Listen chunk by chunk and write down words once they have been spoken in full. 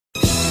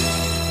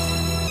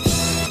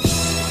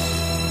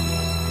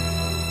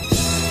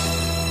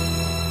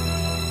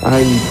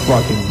I need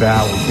fucking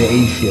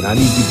validation. I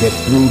need to get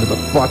through to the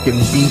fucking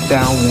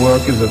beat-down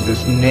workers of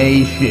this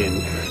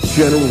nation.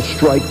 General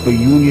strike for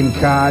union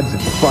cards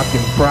and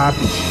fucking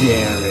profit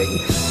sharing.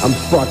 I'm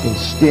fucking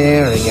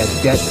staring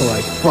at debt till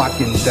I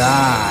fucking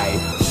die.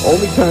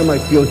 Only time I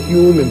feel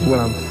human's when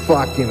I'm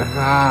fucking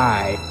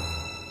high.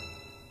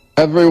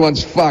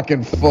 Everyone's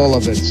fucking full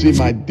of it. See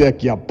my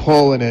dick, you're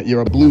pulling it.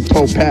 You're a blue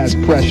topaz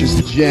precious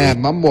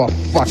gem. I'm more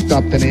fucked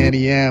up than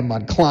Annie M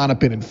on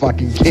Klonopin and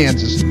fucking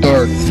Kansas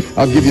dirt.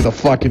 I'll give you the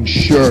fucking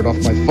shirt off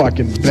my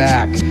fucking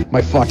back,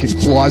 my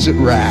fucking closet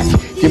rack.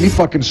 Give me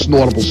fucking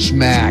snortable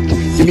smack.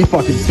 Give me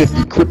fucking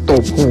 50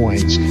 crypto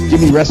coins.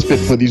 Give me respite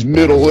for these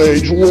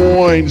middle-aged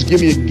loins.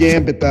 Give me a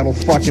gambit that'll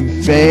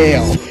fucking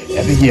fail.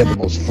 Ever hear the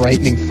most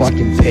frightening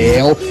fucking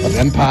tale of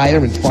empire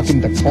and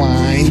fucking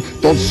decline?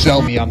 Don't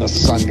sell me on the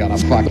sun gonna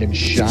fucking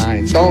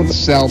shine. Don't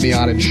sell me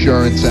on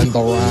insurance and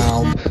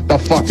around the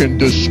fucking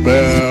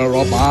despair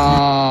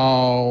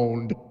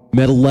abound.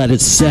 Metal let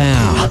it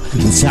sound,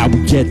 that's how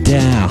we get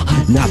down.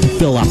 Not to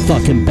fill our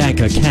fucking bank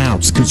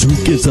accounts, cause who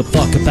gives a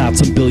fuck about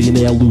some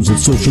billionaire loser?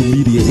 Social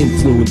media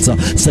influencer,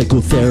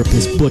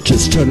 psychotherapists,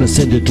 butchers turn us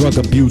into drug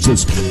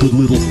abusers. Good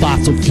little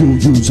fossil fuel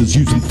users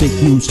using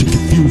fake news to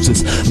confuse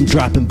us. I'm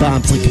dropping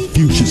bombs like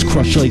Confucius,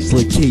 crush ice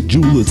like K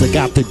Jewelers. I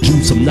got the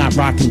juice, I'm not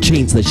rocking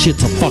chains, that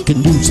shit's a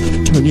fucking noose.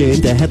 Turn you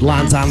into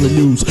headlines on the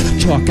news,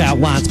 chalk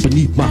outlines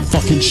beneath my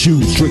fucking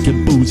shoes.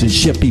 Drinking booze and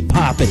shit be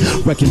popping,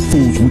 wrecking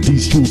fools with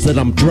these jewels that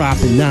I'm dropping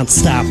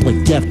non-stop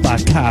like death by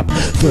cop.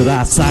 Third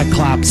eye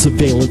cyclops,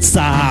 surveillance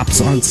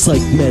psyops, on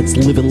psych meds,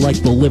 living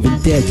like the living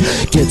dead.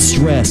 Get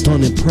stressed,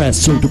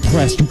 unimpressed, so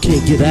depressed you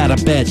can't get out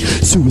of bed.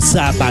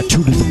 Suicide by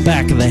 2 to the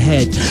back of the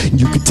head,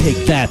 and you can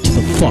take that to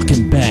the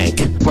fucking bank.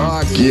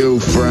 Fuck you,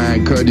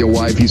 Frank. Heard your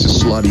wife, he's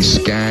a slutty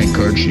skank.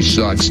 Heard she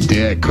sucks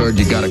dick. Heard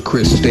you got a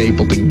Chris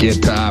Stapleton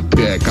guitar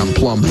pick. I'm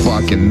plumb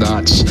fucking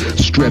nuts.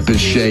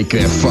 Strippers shake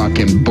their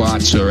fucking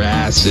butts or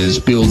asses.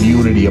 Build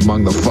unity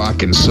among the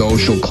fucking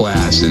social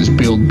classes.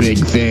 Build big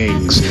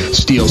things.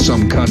 Steal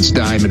some cunt's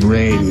diamond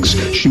rings.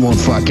 She won't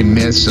fucking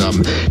miss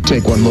them.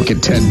 Take one look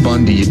at Ted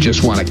Bundy, you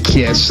just wanna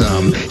kiss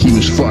him. He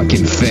was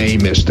fucking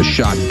famous. The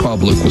shocked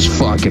public was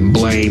fucking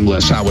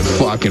blameless. How it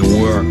fucking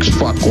works.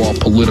 Fuck all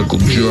political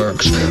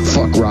jerks.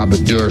 Fuck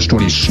Robert Durst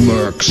when he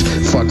smirks.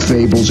 Fuck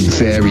fables and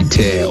fairy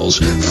tales.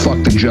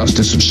 Fuck the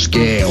justice of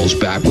scales.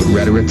 Backward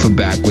rhetoric for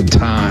backward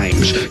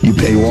times. You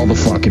pay all the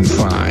fucking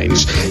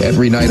fines.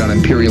 Every night on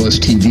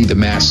imperialist TV the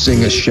Masked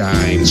Singer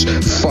shines.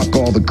 Fuck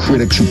all the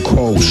critics who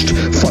coast.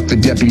 Fuck the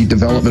deputy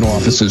development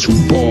officers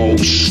who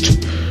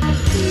boast.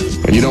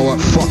 And you know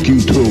what? Fuck you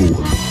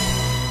too.